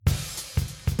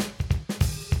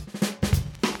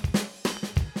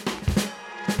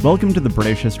Welcome to the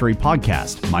British History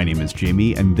Podcast. My name is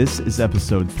Jamie, and this is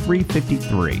episode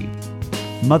 353,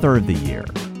 Mother of the Year.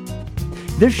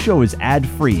 This show is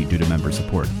ad-free due to member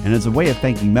support, and as a way of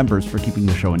thanking members for keeping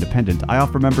the show independent, I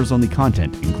offer members-only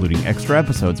content, including extra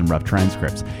episodes and rough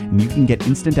transcripts, and you can get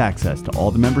instant access to all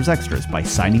the members' extras by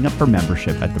signing up for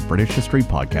membership at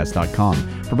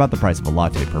thebritishhistorypodcast.com for about the price of a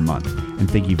latte per month. And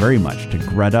thank you very much to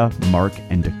Greta, Mark,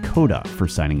 and Dakota for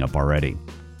signing up already.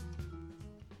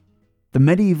 The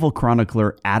medieval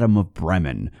chronicler Adam of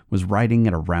Bremen was writing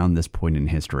at around this point in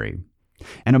history.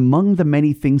 And among the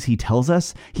many things he tells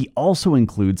us, he also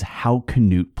includes how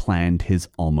Cnut planned his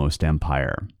almost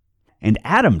empire. And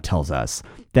Adam tells us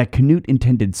that Cnut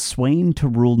intended Sweyn to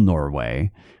rule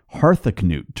Norway,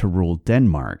 Harthacnut to rule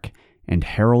Denmark, and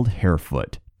Harold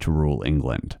Harefoot to rule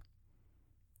England.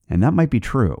 And that might be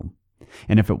true.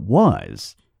 And if it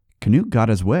was, Cnut got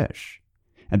his wish.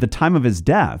 At the time of his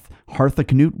death,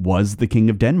 Harthacnut was the king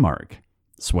of Denmark.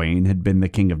 Sweyn had been the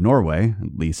king of Norway,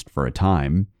 at least for a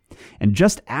time. And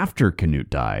just after Cnut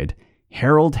died,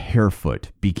 Harold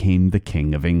Harefoot became the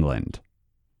king of England.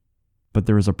 But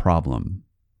there is a problem.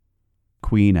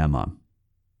 Queen Emma.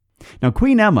 Now,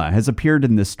 Queen Emma has appeared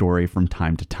in this story from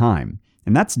time to time,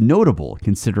 and that's notable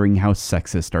considering how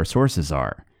sexist our sources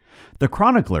are. The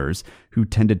chroniclers, who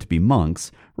tended to be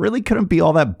monks, really couldn't be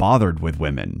all that bothered with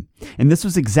women. And this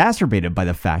was exacerbated by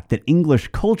the fact that English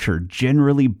culture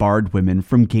generally barred women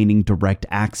from gaining direct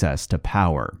access to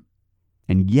power.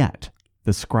 And yet,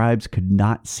 the scribes could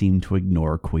not seem to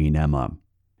ignore Queen Emma.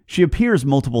 She appears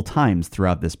multiple times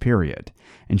throughout this period,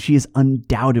 and she is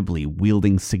undoubtedly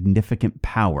wielding significant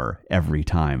power every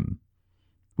time.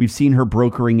 We've seen her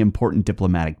brokering important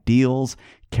diplomatic deals,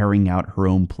 carrying out her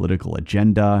own political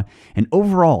agenda, and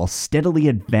overall steadily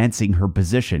advancing her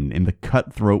position in the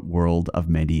cutthroat world of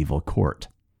medieval court.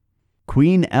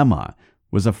 Queen Emma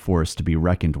was a force to be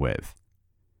reckoned with.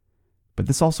 But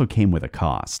this also came with a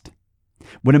cost.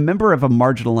 When a member of a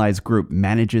marginalized group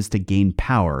manages to gain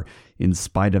power in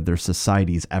spite of their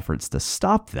society's efforts to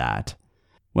stop that,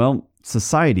 well,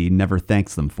 society never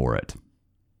thanks them for it.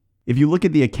 If you look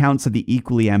at the accounts of the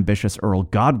equally ambitious Earl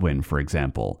Godwin, for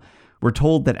example, we're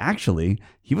told that actually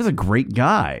he was a great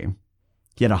guy.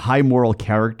 He had a high moral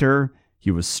character,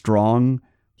 he was strong,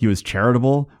 he was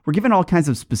charitable. We're given all kinds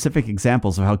of specific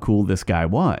examples of how cool this guy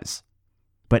was.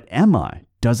 But Emma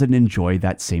doesn't enjoy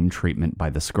that same treatment by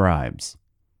the scribes.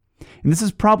 And this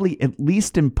is probably at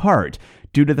least in part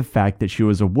due to the fact that she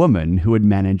was a woman who had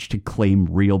managed to claim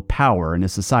real power in a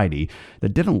society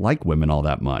that didn't like women all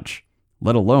that much,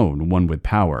 let alone one with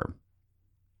power.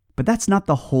 But that's not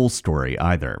the whole story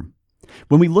either.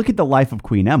 When we look at the life of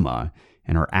Queen Emma,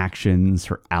 and her actions,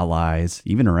 her allies,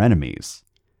 even her enemies,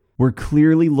 we're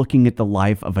clearly looking at the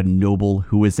life of a noble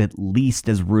who is at least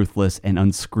as ruthless and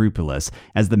unscrupulous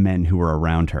as the men who were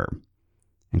around her,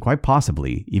 and quite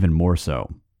possibly even more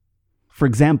so. For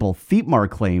example, Thietmar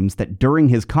claims that during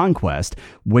his conquest,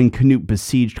 when Cnut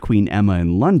besieged Queen Emma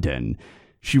in London,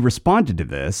 she responded to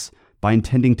this by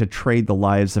intending to trade the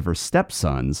lives of her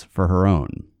stepsons for her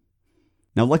own.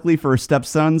 Now, luckily for her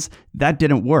stepsons, that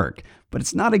didn't work, but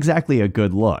it's not exactly a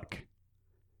good look.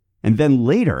 And then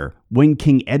later, when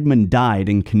King Edmund died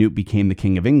and Cnut became the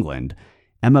King of England,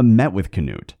 Emma met with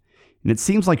Cnut. And it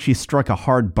seems like she struck a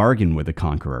hard bargain with the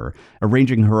conqueror,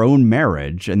 arranging her own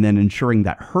marriage and then ensuring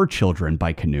that her children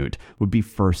by Cnut would be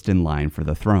first in line for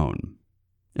the throne.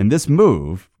 And this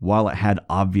move, while it had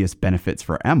obvious benefits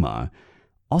for Emma,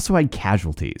 also had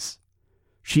casualties.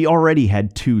 She already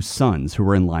had 2 sons who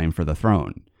were in line for the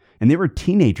throne, and they were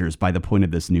teenagers by the point of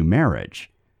this new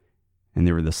marriage. And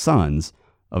they were the sons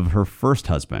of her first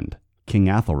husband, King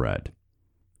Athelred,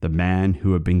 the man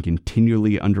who had been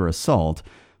continually under assault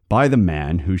by the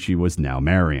man who she was now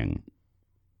marrying.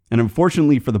 And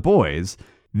unfortunately for the boys,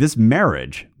 this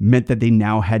marriage meant that they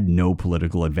now had no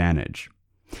political advantage.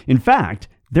 In fact,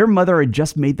 their mother had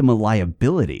just made them a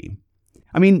liability.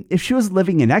 I mean, if she was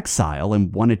living in exile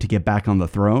and wanted to get back on the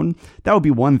throne, that would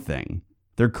be one thing.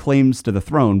 Their claims to the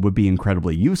throne would be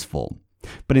incredibly useful.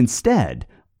 But instead,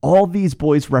 all these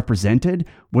boys represented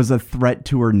was a threat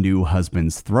to her new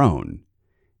husband's throne.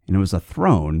 And it was a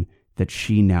throne that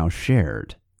she now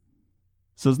shared.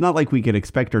 So it's not like we could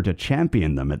expect her to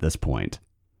champion them at this point.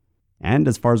 And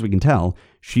as far as we can tell,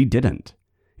 she didn't.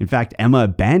 In fact, Emma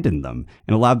abandoned them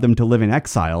and allowed them to live in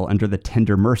exile under the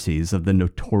tender mercies of the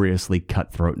notoriously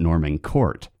cutthroat Norman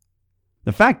court.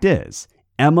 The fact is,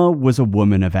 Emma was a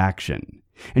woman of action,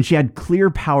 and she had clear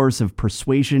powers of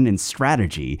persuasion and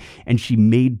strategy, and she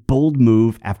made bold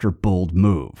move after bold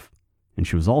move. And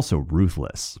she was also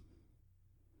ruthless.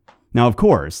 Now, of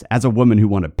course, as a woman who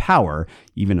wanted power,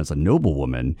 even as a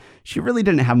noblewoman, she really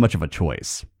didn't have much of a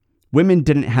choice. Women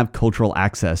didn't have cultural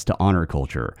access to honor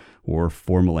culture, or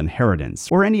formal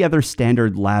inheritance, or any other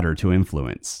standard ladder to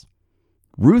influence.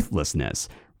 Ruthlessness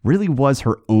really was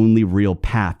her only real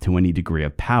path to any degree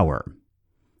of power.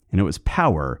 And it was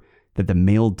power that the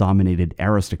male-dominated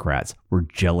aristocrats were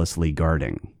jealously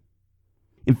guarding.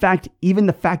 In fact, even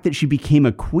the fact that she became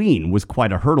a queen was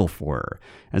quite a hurdle for her,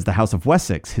 as the House of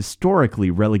Wessex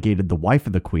historically relegated the wife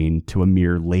of the queen to a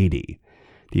mere lady.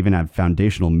 They even have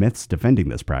foundational myths defending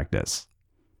this practice.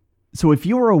 So if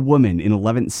you were a woman in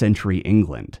 11th century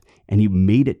England and you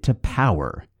made it to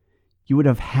power, you would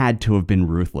have had to have been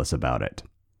ruthless about it.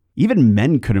 Even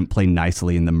men couldn't play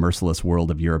nicely in the merciless world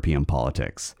of European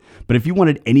politics. But if you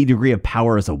wanted any degree of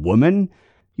power as a woman,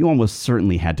 you almost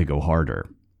certainly had to go harder.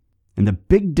 And the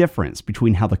big difference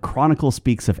between how the Chronicle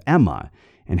speaks of Emma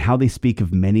and how they speak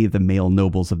of many of the male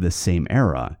nobles of this same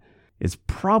era is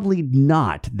probably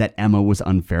not that Emma was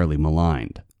unfairly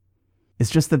maligned. It's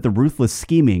just that the ruthless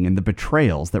scheming and the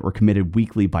betrayals that were committed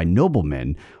weekly by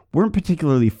noblemen weren't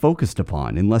particularly focused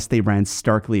upon unless they ran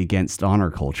starkly against honor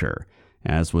culture,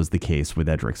 as was the case with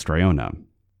Edric Streona.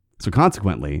 So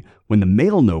consequently, when the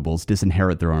male nobles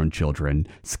disinherit their own children,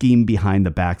 scheme behind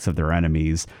the backs of their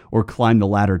enemies, or climb the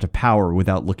ladder to power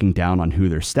without looking down on who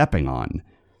they're stepping on,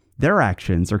 their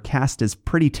actions are cast as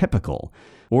pretty typical,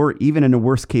 or even in a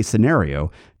worst-case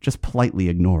scenario, just politely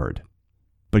ignored.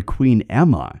 But Queen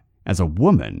Emma, as a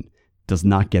woman, does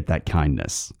not get that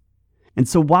kindness. And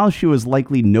so while she was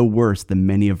likely no worse than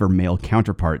many of her male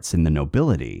counterparts in the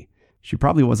nobility, she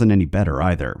probably wasn't any better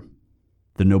either.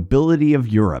 The nobility of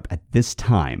Europe at this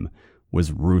time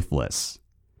was ruthless.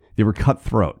 They were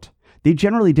cutthroat. They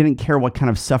generally didn't care what kind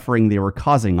of suffering they were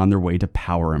causing on their way to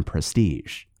power and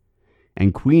prestige.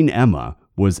 And Queen Emma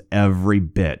was every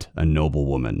bit a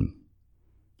noblewoman.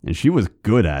 And she was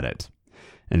good at it.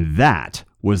 And that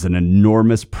was an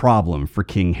enormous problem for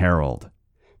King Harold,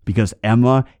 because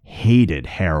Emma hated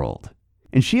Harold.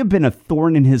 And she had been a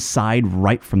thorn in his side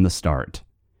right from the start.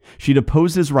 She'd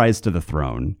opposed his rise to the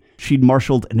throne. She'd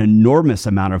marshaled an enormous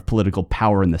amount of political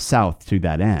power in the south to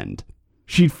that end.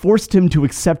 She'd forced him to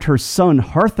accept her son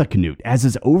Harthacnut as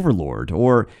his overlord,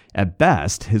 or, at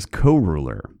best, his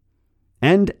co-ruler.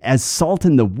 And as salt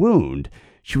in the wound,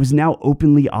 she was now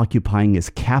openly occupying his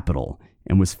capital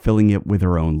and was filling it with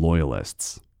her own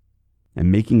loyalists.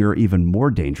 And making her even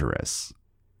more dangerous,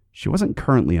 she wasn't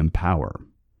currently in power.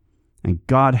 And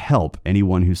God help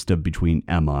anyone who stood between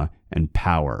Emma and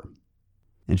power.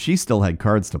 And she still had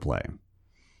cards to play.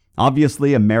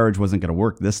 Obviously, a marriage wasn't going to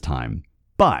work this time,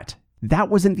 but that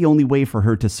wasn't the only way for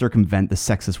her to circumvent the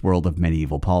sexist world of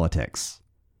medieval politics.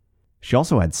 She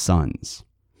also had sons.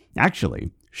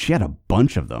 Actually, she had a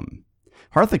bunch of them.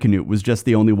 Harthacnut was just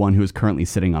the only one who was currently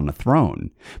sitting on the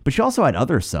throne, but she also had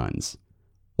other sons,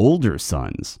 older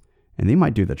sons, and they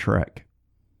might do the trick.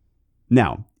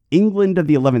 Now, England of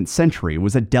the 11th century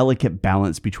was a delicate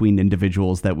balance between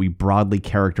individuals that we broadly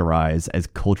characterize as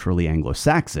culturally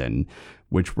Anglo-Saxon,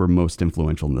 which were most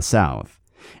influential in the South,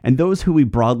 and those who we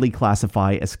broadly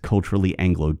classify as culturally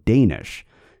Anglo-Danish,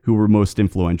 who were most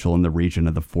influential in the region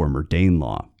of the former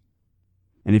Danelaw.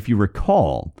 And if you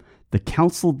recall, the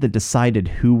council that decided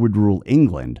who would rule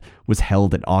England was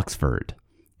held at Oxford,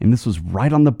 and this was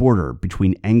right on the border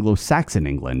between Anglo-Saxon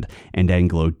England and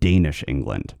Anglo-Danish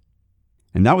England.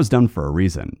 And that was done for a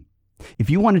reason. If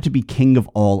you wanted to be king of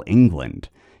all England,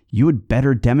 you had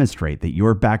better demonstrate that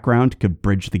your background could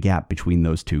bridge the gap between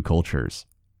those two cultures.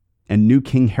 And new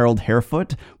King Harold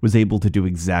Harefoot was able to do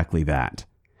exactly that.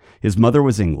 His mother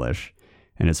was English,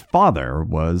 and his father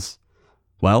was,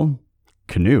 well,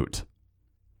 Cnut.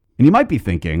 And you might be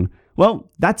thinking, well,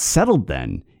 that's settled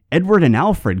then. Edward and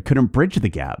Alfred couldn't bridge the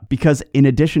gap because in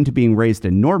addition to being raised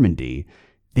in Normandy,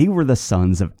 they were the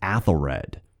sons of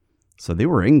Athelred. So they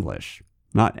were English,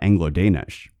 not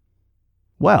Anglo-Danish.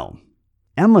 Well,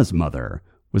 Emma's mother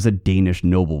was a Danish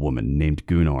noblewoman named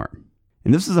Gunnar.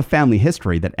 And this is a family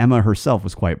history that Emma herself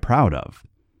was quite proud of.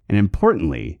 And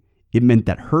importantly, it meant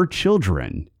that her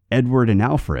children, Edward and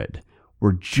Alfred,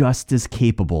 were just as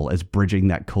capable as bridging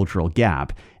that cultural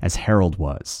gap as Harold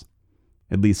was,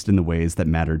 at least in the ways that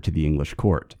mattered to the English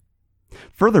court.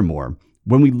 Furthermore,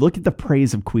 when we look at the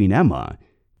praise of Queen Emma,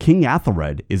 King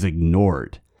Athelred is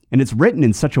ignored. And it's written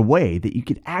in such a way that you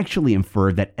could actually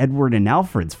infer that Edward and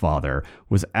Alfred's father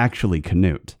was actually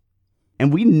Cnut.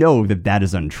 And we know that that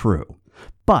is untrue.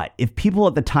 But if people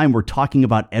at the time were talking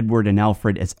about Edward and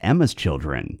Alfred as Emma's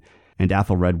children, and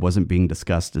Athelred wasn't being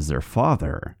discussed as their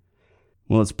father,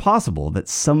 well, it's possible that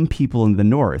some people in the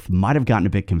north might have gotten a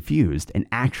bit confused and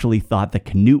actually thought that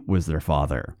Cnut was their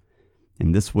father.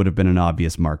 and this would have been an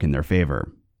obvious mark in their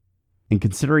favor. And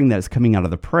considering that it's coming out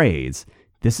of the praise,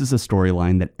 this is a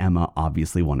storyline that Emma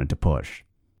obviously wanted to push.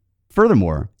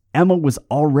 Furthermore, Emma was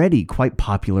already quite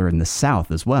popular in the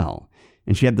south as well,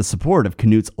 and she had the support of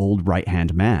Cnut's old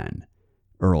right-hand man,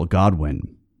 Earl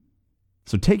Godwin.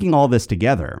 So taking all this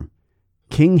together,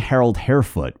 King Harold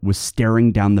Harefoot was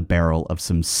staring down the barrel of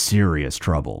some serious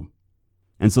trouble.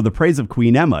 And so the praise of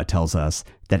Queen Emma tells us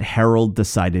that Harold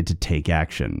decided to take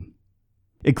action.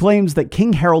 It claims that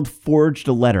King Harold forged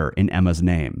a letter in Emma's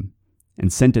name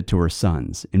and sent it to her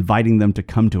sons, inviting them to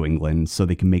come to England so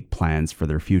they can make plans for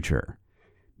their future,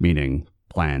 meaning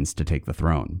plans to take the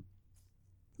throne.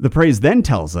 The praise then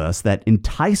tells us that,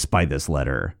 enticed by this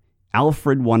letter,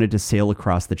 Alfred wanted to sail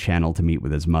across the channel to meet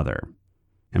with his mother,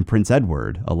 and Prince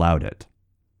Edward allowed it.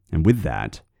 And with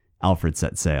that, Alfred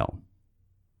set sail.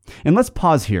 And let's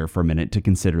pause here for a minute to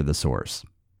consider the source.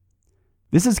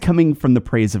 This is coming from the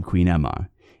praise of Queen Emma,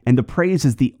 and the praise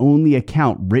is the only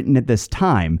account written at this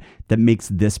time that makes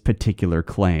this particular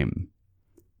claim.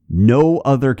 No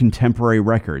other contemporary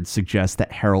record suggests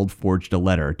that Harold forged a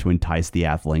letter to entice the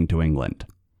Atheling to England.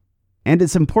 And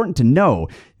it's important to know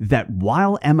that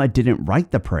while Emma didn't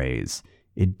write the praise,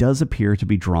 it does appear to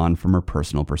be drawn from her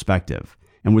personal perspective,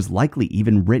 and was likely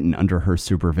even written under her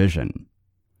supervision.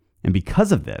 And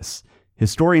because of this,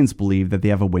 historians believe that they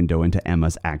have a window into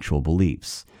Emma's actual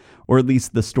beliefs, or at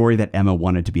least the story that Emma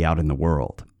wanted to be out in the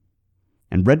world.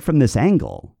 And read from this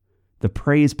angle, the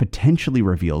praise potentially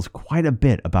reveals quite a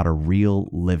bit about a real,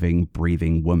 living,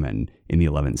 breathing woman in the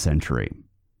 11th century.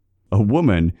 A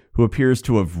woman who appears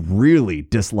to have really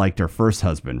disliked her first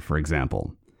husband, for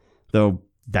example. Though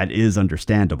that is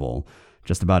understandable.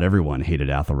 Just about everyone hated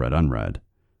Athelred Unread.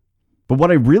 But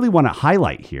what I really want to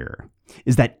highlight here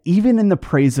is that even in the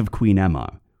praise of Queen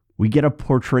Emma, we get a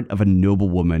portrait of a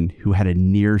noblewoman who had a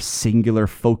near singular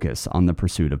focus on the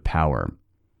pursuit of power,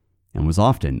 and was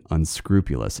often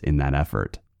unscrupulous in that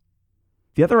effort.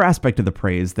 The other aspect of the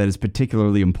praise that is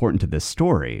particularly important to this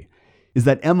story is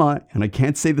that Emma, and I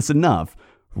can't say this enough,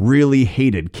 really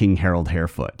hated King Harold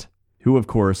Harefoot, who of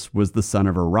course was the son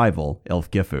of her rival,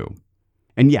 Ælfgifu.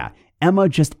 And yeah, Emma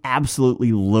just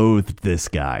absolutely loathed this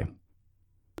guy.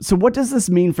 So what does this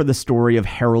mean for the story of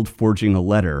Harold forging a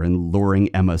letter and luring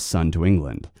Emma's son to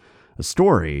England? A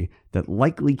story that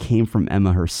likely came from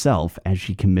Emma herself as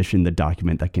she commissioned the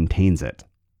document that contains it.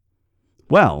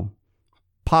 Well,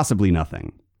 possibly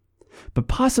nothing, but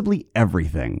possibly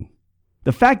everything.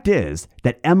 The fact is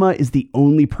that Emma is the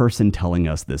only person telling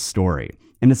us this story,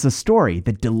 and it's a story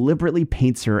that deliberately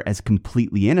paints her as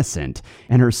completely innocent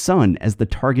and her son as the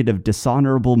target of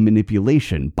dishonorable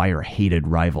manipulation by her hated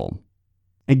rival.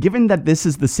 And given that this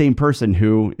is the same person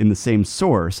who, in the same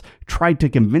source, tried to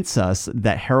convince us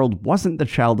that Harold wasn't the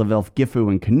child of Ælfgifu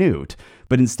and Cnut,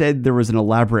 but instead there was an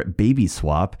elaborate baby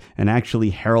swap, and actually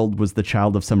Harold was the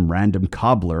child of some random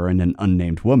cobbler and an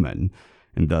unnamed woman,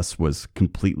 and thus was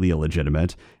completely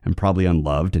illegitimate, and probably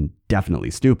unloved, and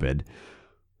definitely stupid.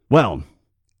 Well,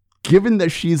 given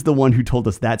that she's the one who told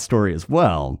us that story as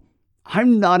well,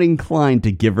 I'm not inclined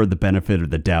to give her the benefit of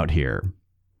the doubt here.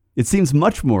 It seems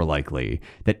much more likely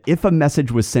that if a message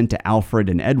was sent to Alfred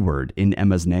and Edward in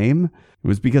Emma's name, it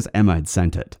was because Emma had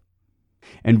sent it.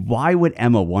 And why would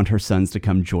Emma want her sons to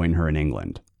come join her in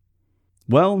England?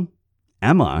 Well,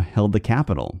 Emma held the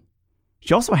capital.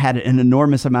 She also had an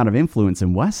enormous amount of influence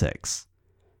in Wessex.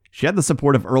 She had the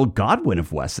support of Earl Godwin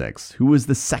of Wessex, who was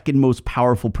the second most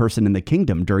powerful person in the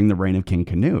kingdom during the reign of King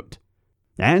Cnut.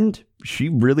 And she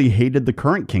really hated the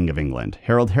current king of England,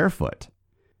 Harold Harefoot.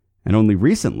 And only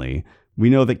recently, we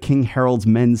know that King Harold's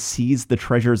men seized the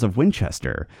treasures of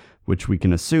Winchester, which we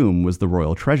can assume was the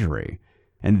royal treasury,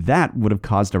 and that would have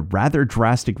caused a rather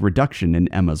drastic reduction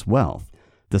in Emma's wealth,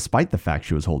 despite the fact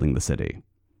she was holding the city.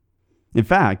 In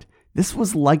fact, this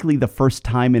was likely the first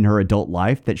time in her adult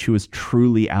life that she was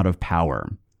truly out of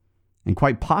power, and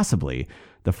quite possibly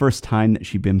the first time that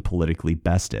she'd been politically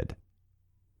bested.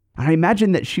 I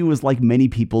imagine that she was like many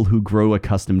people who grow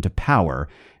accustomed to power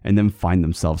and then find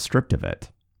themselves stripped of it.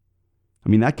 I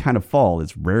mean, that kind of fall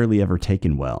is rarely ever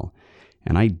taken well,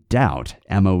 and I doubt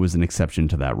Emma was an exception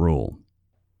to that rule.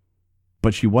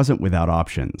 But she wasn't without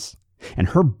options, and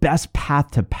her best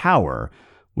path to power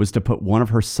was to put one of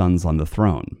her sons on the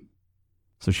throne.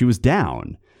 So she was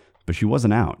down, but she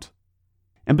wasn't out.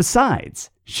 And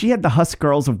besides, she had the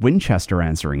Huscarls of Winchester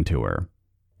answering to her.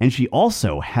 And she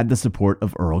also had the support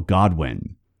of Earl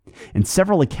Godwin. And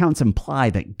several accounts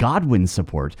imply that Godwin's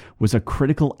support was a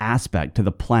critical aspect to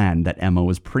the plan that Emma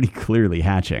was pretty clearly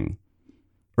hatching.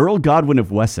 Earl Godwin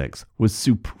of Wessex was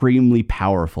supremely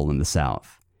powerful in the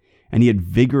south, and he had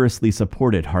vigorously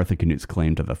supported Harthacnut's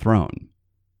claim to the throne.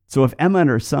 So if Emma and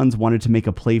her sons wanted to make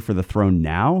a play for the throne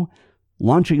now,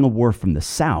 launching a war from the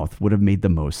south would have made the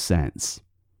most sense.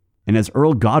 And as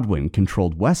Earl Godwin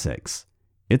controlled Wessex,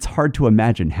 it's hard to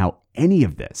imagine how any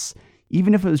of this,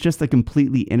 even if it was just a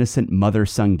completely innocent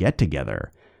mother-son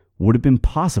get-together, would have been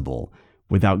possible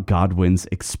without Godwin's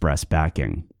express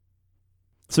backing.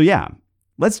 So yeah,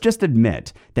 let's just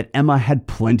admit that Emma had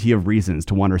plenty of reasons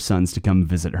to want her sons to come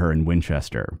visit her in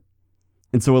Winchester.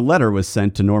 And so a letter was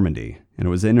sent to Normandy, and it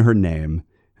was in her name,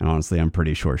 and honestly, I'm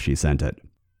pretty sure she sent it.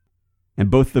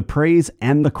 And both the Praise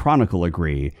and the Chronicle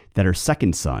agree that her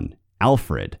second son,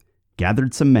 Alfred,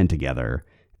 gathered some men together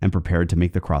and prepared to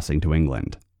make the crossing to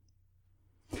England.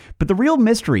 But the real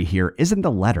mystery here isn't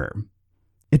the letter.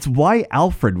 It's why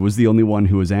Alfred was the only one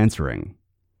who was answering.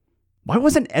 Why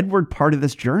wasn't Edward part of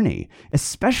this journey,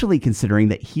 especially considering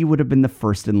that he would have been the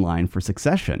first in line for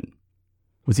succession?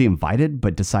 Was he invited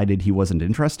but decided he wasn't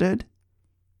interested?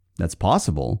 That's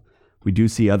possible. We do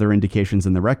see other indications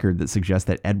in the record that suggest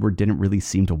that Edward didn't really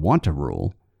seem to want to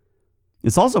rule.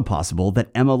 It's also possible that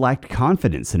Emma lacked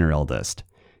confidence in her eldest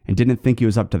and didn't think he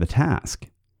was up to the task.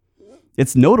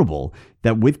 It's notable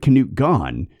that with Cnut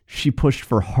gone, she pushed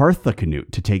for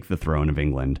Harthacnut to take the throne of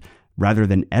England rather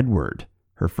than Edward,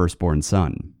 her firstborn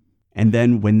son. And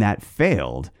then when that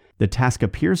failed, the task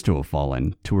appears to have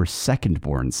fallen to her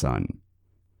second-born son.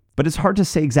 But it's hard to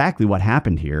say exactly what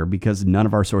happened here because none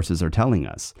of our sources are telling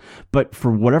us. But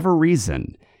for whatever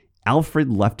reason, Alfred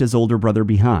left his older brother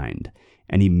behind,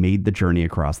 and he made the journey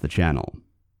across the Channel.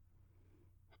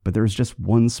 But there's just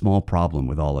one small problem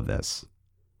with all of this.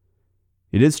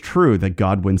 It is true that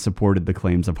Godwin supported the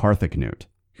claims of Harthacnut,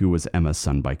 who was Emma's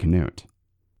son by Cnut.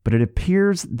 But it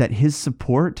appears that his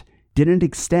support didn't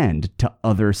extend to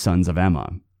other sons of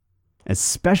Emma,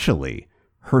 especially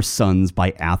her sons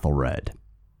by Athelred.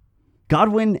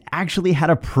 Godwin actually had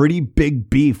a pretty big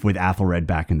beef with Athelred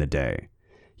back in the day.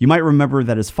 You might remember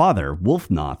that his father,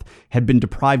 Wulfnoth, had been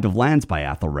deprived of lands by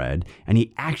Athelred, and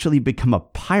he actually became a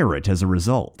pirate as a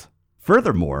result.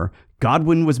 Furthermore,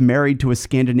 Godwin was married to a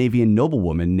Scandinavian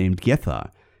noblewoman named Githa,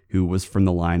 who was from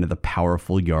the line of the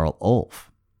powerful Jarl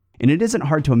Ulf. And it isn't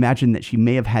hard to imagine that she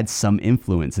may have had some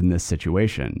influence in this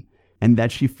situation, and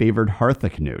that she favored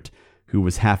Harthacnut, who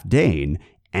was half Dane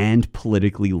and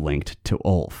politically linked to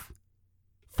Ulf.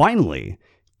 Finally,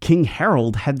 King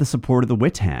Harold had the support of the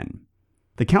Witan.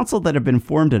 The council that had been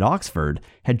formed at Oxford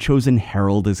had chosen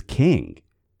Harold as king,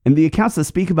 and the accounts that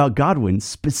speak about Godwin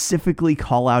specifically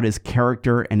call out his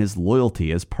character and his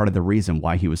loyalty as part of the reason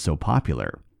why he was so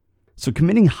popular. So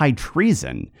committing high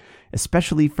treason,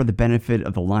 especially for the benefit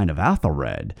of the line of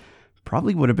Athelred,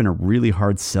 probably would have been a really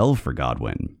hard sell for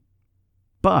Godwin.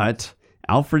 But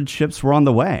Alfred's ships were on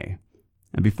the way,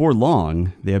 and before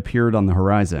long, they appeared on the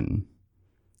horizon.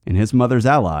 And his mother's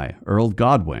ally, Earl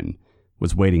Godwin,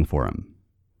 was waiting for him.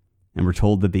 And we're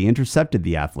told that they intercepted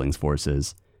the Atheling's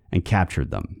forces and captured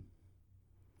them.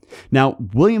 Now,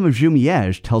 William of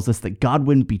Jumièges tells us that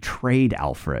Godwin betrayed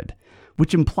Alfred,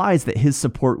 which implies that his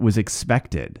support was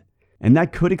expected, and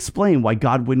that could explain why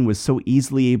Godwin was so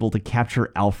easily able to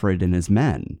capture Alfred and his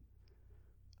men.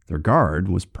 Their guard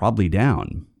was probably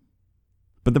down.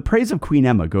 But the praise of Queen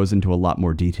Emma goes into a lot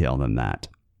more detail than that.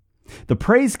 The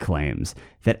praise claims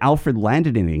that Alfred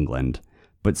landed in England,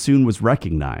 but soon was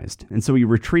recognized, and so he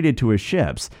retreated to his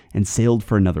ships and sailed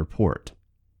for another port.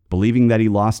 Believing that he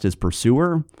lost his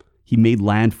pursuer, he made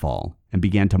landfall and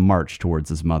began to march towards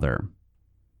his mother.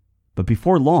 But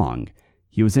before long,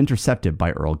 he was intercepted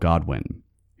by Earl Godwin,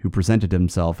 who presented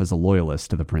himself as a loyalist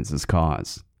to the prince's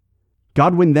cause.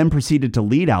 Godwin then proceeded to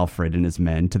lead Alfred and his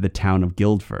men to the town of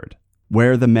Guildford,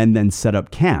 where the men then set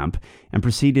up camp and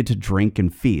proceeded to drink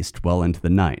and feast well into the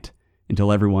night,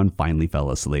 until everyone finally fell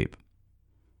asleep.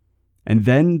 And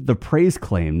then the praise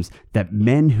claims that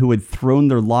men who had thrown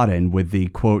their lot in with the,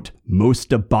 quote,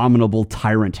 most abominable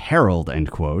tyrant Harold, end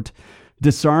quote,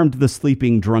 disarmed the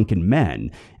sleeping drunken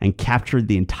men and captured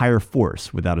the entire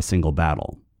force without a single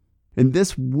battle. And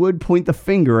this would point the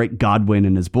finger at Godwin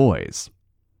and his boys.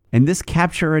 And this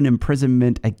capture and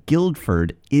imprisonment at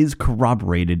Guildford is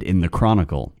corroborated in the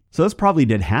Chronicle. So this probably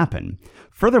did happen.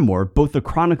 Furthermore, both the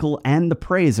Chronicle and the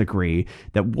Praise agree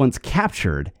that once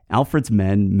captured, Alfred's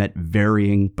men met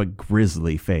varying but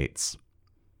grisly fates.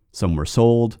 Some were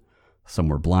sold, some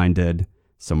were blinded,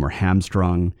 some were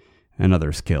hamstrung, and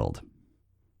others killed.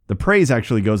 The Praise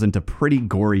actually goes into pretty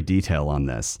gory detail on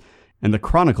this, and the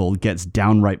Chronicle gets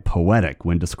downright poetic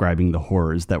when describing the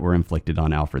horrors that were inflicted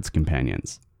on Alfred's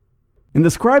companions. And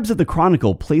the scribes of the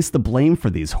Chronicle place the blame for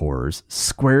these horrors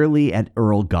squarely at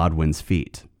Earl Godwin's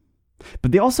feet.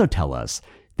 But they also tell us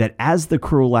that as the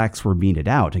cruel acts were meted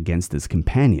out against his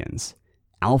companions,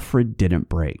 Alfred didn't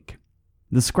break.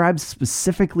 The scribes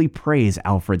specifically praise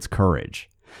Alfred's courage,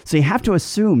 so you have to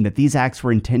assume that these acts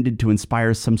were intended to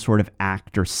inspire some sort of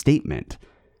act or statement,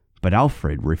 but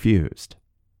Alfred refused.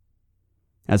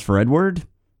 As for Edward,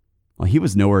 well, he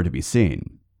was nowhere to be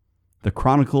seen. The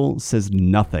Chronicle says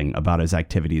nothing about his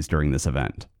activities during this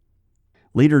event.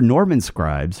 Later Norman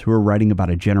scribes, who are writing about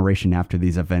a generation after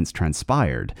these events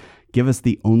transpired, give us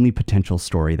the only potential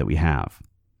story that we have.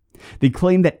 They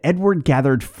claim that Edward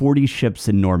gathered 40 ships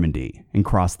in Normandy and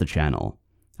crossed the Channel,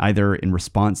 either in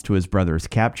response to his brother's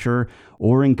capture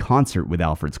or in concert with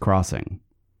Alfred's crossing.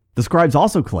 The scribes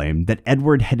also claim that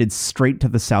Edward headed straight to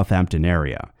the Southampton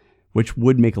area, which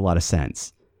would make a lot of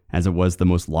sense, as it was the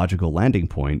most logical landing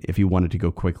point if you wanted to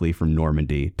go quickly from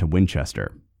Normandy to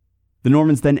Winchester. The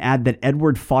Normans then add that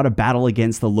Edward fought a battle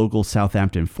against the local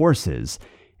Southampton forces,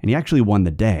 and he actually won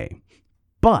the day.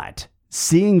 But,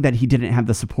 seeing that he didn't have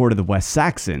the support of the West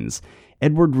Saxons,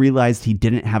 Edward realized he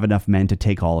didn't have enough men to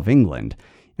take all of England,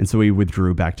 and so he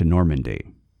withdrew back to Normandy.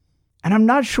 And I'm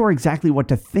not sure exactly what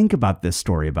to think about this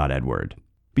story about Edward,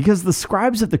 because the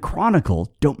scribes of the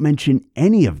Chronicle don't mention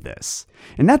any of this.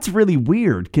 And that's really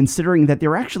weird, considering that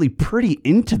they're actually pretty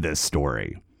into this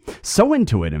story. So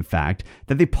into it, in fact,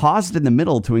 that they paused in the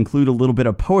middle to include a little bit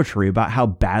of poetry about how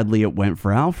badly it went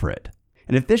for Alfred.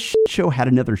 And if this show had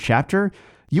another chapter,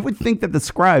 you would think that the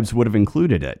scribes would have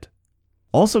included it.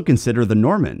 Also consider the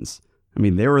Normans. I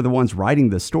mean, they were the ones writing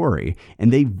this story,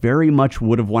 and they very much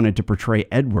would have wanted to portray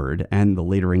Edward and the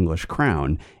later English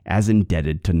crown as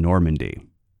indebted to Normandy.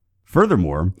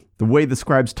 Furthermore, the way the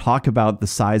scribes talk about the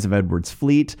size of Edward's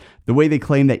fleet, the way they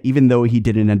claim that even though he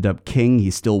didn't end up king,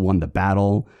 he still won the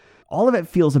battle, all of it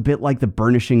feels a bit like the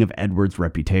burnishing of Edward's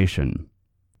reputation.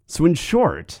 So in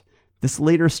short, this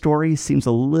later story seems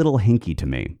a little hinky to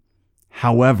me.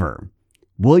 However,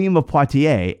 William of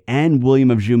Poitiers and William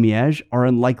of Jumièges are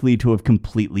unlikely to have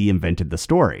completely invented the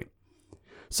story.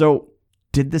 So,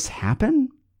 did this happen?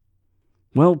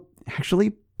 Well,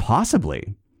 actually,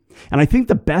 possibly. And I think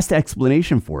the best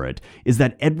explanation for it is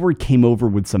that Edward came over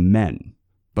with some men,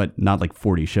 but not like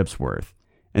 40 ships worth.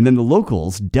 And then the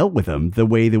locals dealt with him the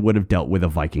way they would have dealt with a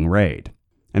Viking raid.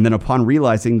 And then upon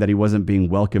realizing that he wasn't being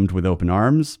welcomed with open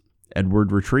arms,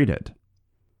 Edward retreated.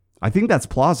 I think that's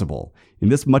plausible. In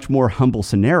this much more humble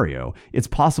scenario, it's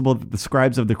possible that the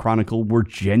scribes of the Chronicle were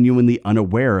genuinely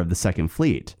unaware of the Second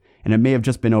Fleet, and it may have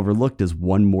just been overlooked as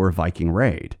one more Viking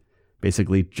raid,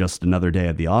 basically just another day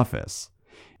at the office.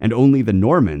 And only the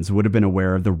Normans would have been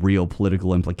aware of the real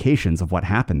political implications of what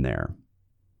happened there.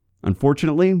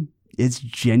 Unfortunately, it's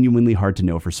genuinely hard to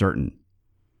know for certain.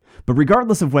 But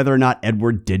regardless of whether or not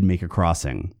Edward did make a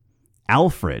crossing,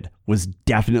 Alfred was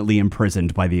definitely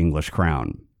imprisoned by the English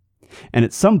crown. And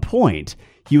at some point,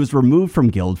 he was removed from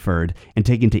Guildford and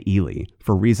taken to Ely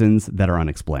for reasons that are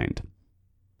unexplained.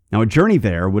 Now, a journey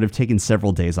there would have taken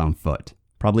several days on foot,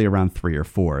 probably around 3 or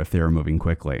 4 if they were moving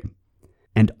quickly.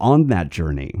 And on that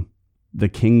journey, the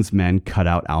king's men cut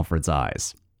out Alfred's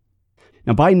eyes.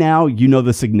 Now, by now, you know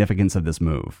the significance of this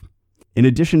move. In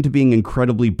addition to being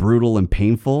incredibly brutal and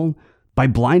painful, by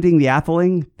blinding the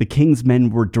Atheling, the king's men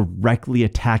were directly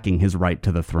attacking his right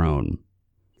to the throne.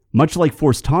 Much like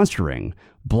forced tonsuring,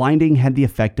 blinding had the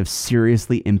effect of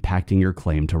seriously impacting your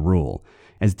claim to rule,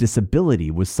 as disability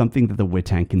was something that the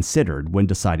Witan considered when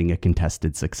deciding a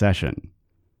contested succession.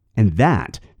 And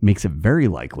that makes it very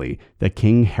likely that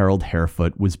King Harold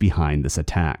Harefoot was behind this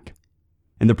attack.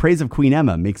 And the praise of Queen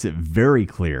Emma makes it very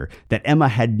clear that Emma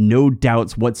had no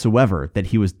doubts whatsoever that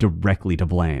he was directly to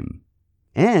blame.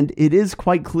 And it is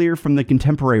quite clear from the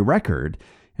contemporary record,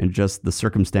 and just the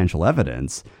circumstantial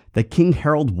evidence, that King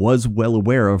Harold was well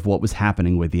aware of what was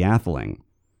happening with the Atheling,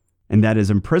 and that his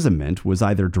imprisonment was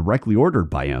either directly ordered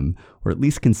by him or at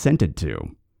least consented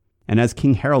to. And as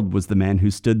King Harold was the man who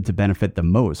stood to benefit the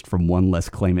most from one less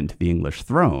claimant to the English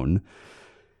throne,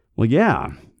 well,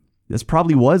 yeah, this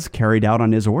probably was carried out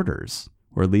on his orders,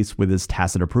 or at least with his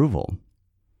tacit approval.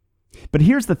 But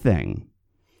here's the thing.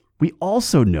 We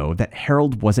also know that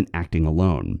Harold wasn't acting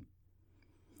alone.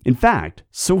 In fact,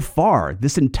 so far,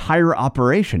 this entire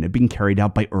operation had been carried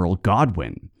out by Earl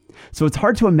Godwin, so it's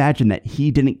hard to imagine that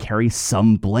he didn't carry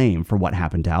some blame for what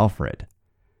happened to Alfred.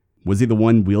 Was he the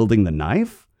one wielding the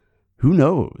knife? Who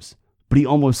knows? But he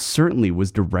almost certainly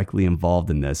was directly involved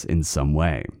in this in some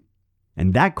way.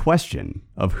 And that question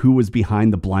of who was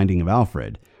behind the blinding of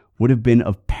Alfred would have been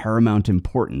of paramount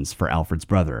importance for Alfred's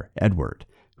brother, Edward,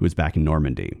 who was back in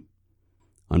Normandy.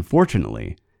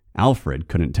 Unfortunately, Alfred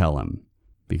couldn't tell him,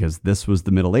 because this was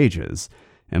the Middle Ages,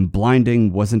 and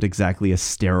blinding wasn't exactly a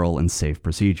sterile and safe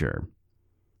procedure.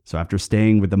 So after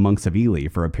staying with the monks of Ely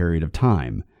for a period of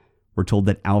time, we're told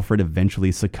that Alfred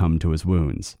eventually succumbed to his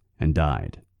wounds and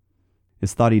died.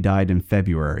 It's thought he died in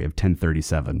February of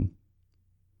 1037.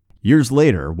 Years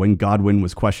later, when Godwin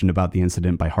was questioned about the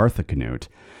incident by Harthacnut,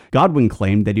 Godwin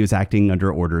claimed that he was acting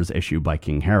under orders issued by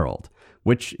King Harold,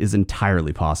 which is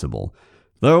entirely possible.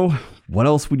 Though, what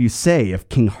else would you say if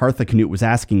King Harthacnut was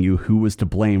asking you who was to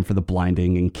blame for the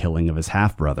blinding and killing of his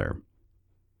half-brother?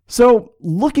 So,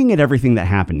 looking at everything that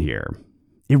happened here,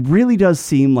 it really does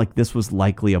seem like this was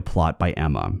likely a plot by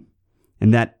Emma,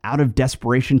 and that out of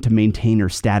desperation to maintain her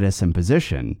status and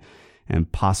position,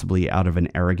 and possibly out of an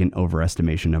arrogant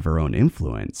overestimation of her own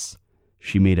influence,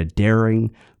 she made a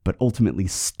daring but ultimately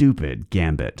stupid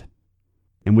gambit.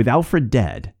 And with Alfred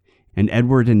dead, and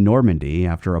Edward in Normandy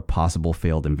after a possible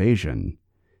failed invasion,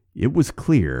 it was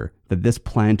clear that this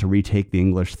plan to retake the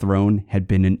English throne had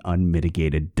been an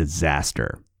unmitigated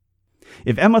disaster.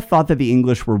 If Emma thought that the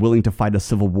English were willing to fight a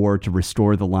civil war to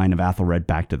restore the line of Athelred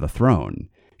back to the throne,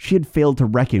 she had failed to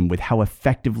reckon with how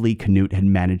effectively Cnut had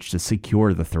managed to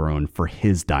secure the throne for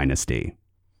his dynasty.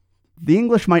 The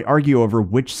English might argue over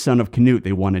which son of Cnut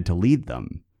they wanted to lead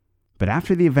them, but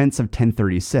after the events of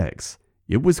 1036,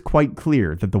 it was quite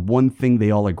clear that the one thing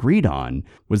they all agreed on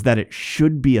was that it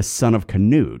should be a son of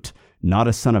Cnut, not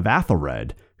a son of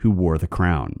Athelred, who wore the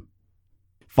crown.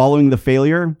 Following the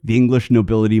failure, the English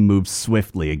nobility moved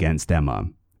swiftly against Emma.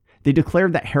 They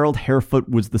declared that Harold Harefoot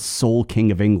was the sole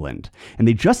king of England, and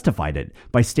they justified it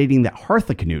by stating that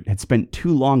Harthacnut had spent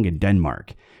too long in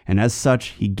Denmark, and as such,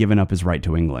 he'd given up his right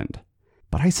to England.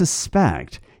 But I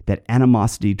suspect that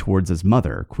animosity towards his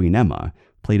mother, Queen Emma,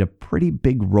 played a pretty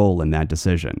big role in that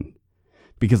decision,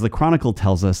 because the Chronicle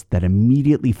tells us that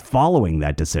immediately following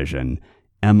that decision,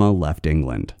 Emma left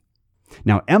England.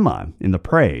 Now, Emma, in the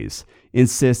praise,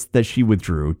 insists that she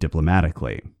withdrew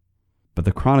diplomatically. But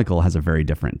the Chronicle has a very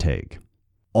different take.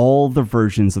 All the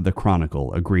versions of the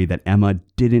Chronicle agree that Emma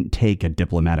didn't take a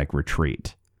diplomatic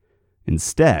retreat.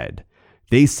 Instead,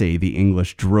 they say the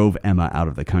English drove Emma out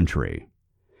of the country,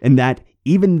 and that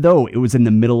even though it was in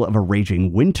the middle of a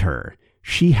raging winter,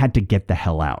 she had to get the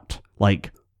hell out.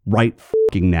 Like, right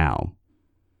f***ing now.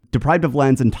 Deprived of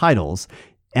lands and titles,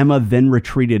 Emma then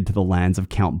retreated to the lands of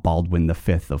Count Baldwin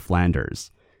V of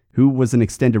Flanders, who was an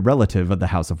extended relative of the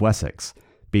House of Wessex,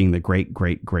 being the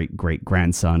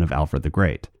great-great-great-great-grandson of Alfred the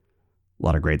Great. A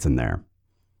lot of greats in there.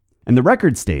 And the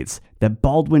record states that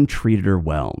Baldwin treated her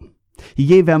well. He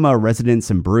gave Emma a residence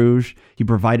in Bruges, he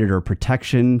provided her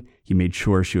protection, he made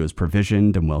sure she was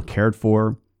provisioned and well cared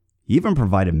for, he even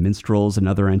provided minstrels and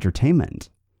other entertainment.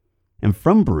 And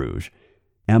from Bruges,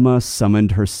 Emma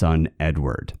summoned her son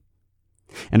Edward.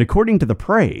 And according to the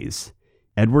praise,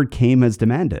 Edward came as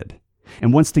demanded.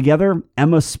 And once together,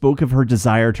 Emma spoke of her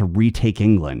desire to retake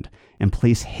England and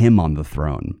place him on the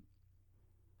throne.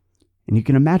 And you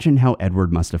can imagine how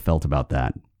Edward must have felt about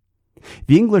that.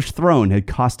 The English throne had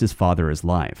cost his father his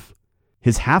life.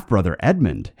 His half-brother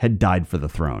Edmund had died for the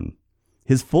throne.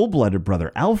 His full-blooded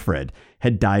brother Alfred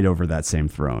had died over that same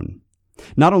throne.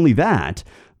 Not only that,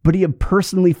 but he had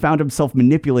personally found himself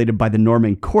manipulated by the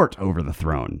Norman court over the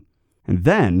throne. And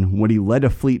then, when he led a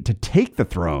fleet to take the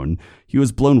throne, he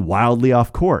was blown wildly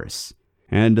off course.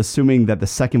 And assuming that the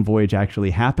second voyage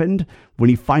actually happened, when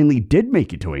he finally did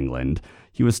make it to England,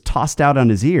 he was tossed out on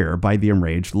his ear by the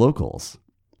enraged locals.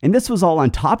 And this was all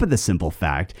on top of the simple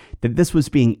fact that this was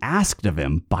being asked of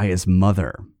him by his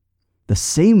mother. The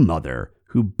same mother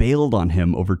who bailed on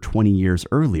him over 20 years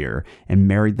earlier and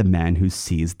married the man who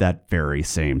seized that very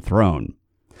same throne.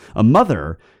 A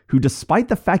mother who, despite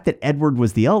the fact that Edward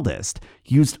was the eldest,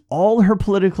 used all her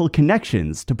political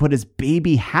connections to put his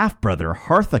baby half-brother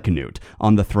Harthacnut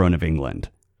on the throne of England.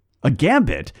 A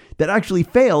gambit that actually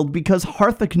failed because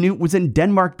Harthacnut was in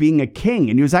Denmark being a king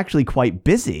and he was actually quite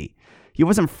busy. He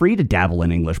wasn't free to dabble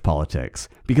in English politics,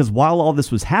 because while all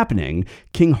this was happening,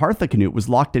 King Harthacnut was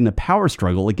locked in a power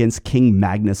struggle against King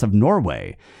Magnus of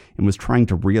Norway, and was trying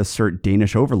to reassert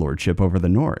Danish overlordship over the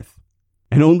north.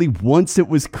 And only once it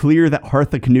was clear that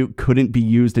Harthacnut couldn't be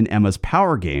used in Emma's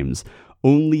power games,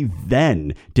 only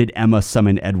then did Emma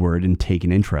summon Edward and take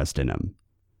an interest in him.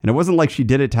 And it wasn't like she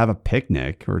did it to have a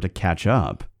picnic or to catch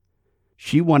up.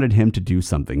 She wanted him to do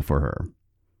something for her.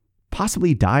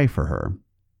 Possibly die for her.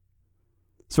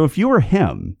 So if you were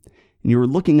him, and you were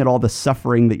looking at all the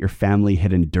suffering that your family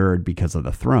had endured because of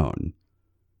the throne,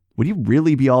 would you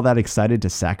really be all that excited to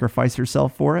sacrifice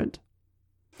yourself for it?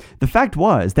 The fact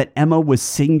was that Emma was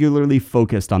singularly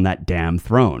focused on that damn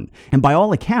throne, and by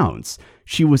all accounts,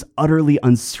 she was utterly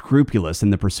unscrupulous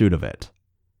in the pursuit of it.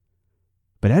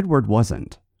 But Edward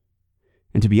wasn't.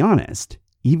 And to be honest,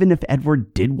 even if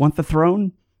Edward did want the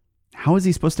throne, how is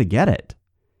he supposed to get it?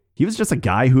 He was just a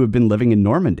guy who had been living in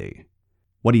Normandy.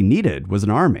 What he needed was an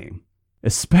army,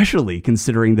 especially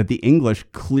considering that the English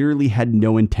clearly had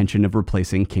no intention of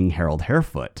replacing King Harold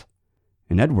Harefoot,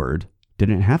 and Edward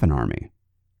didn't have an army.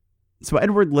 So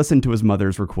Edward listened to his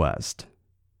mother's request,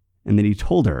 and then he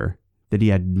told her that he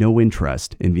had no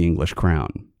interest in the English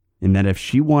crown, and that if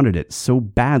she wanted it so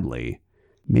badly,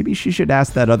 maybe she should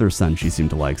ask that other son she seemed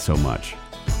to like so much,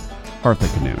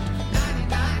 Harthacnut.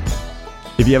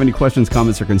 If you have any questions,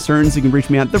 comments, or concerns, you can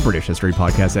reach me at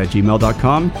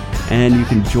thebritishhistorypodcast@gmail.com, and you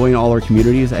can join all our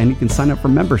communities, and you can sign up for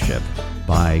membership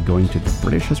by going to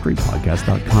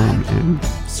thebritishhistorypodcast.com and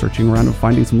searching around and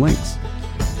finding some links.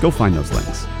 Go find those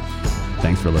links.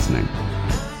 Thanks for listening.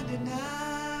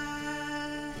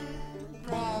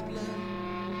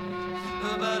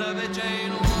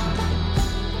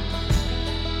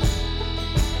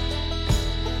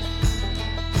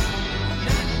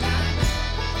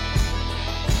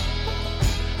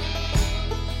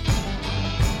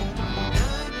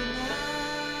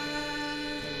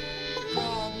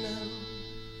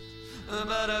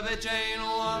 But a bitch ain't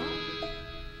one.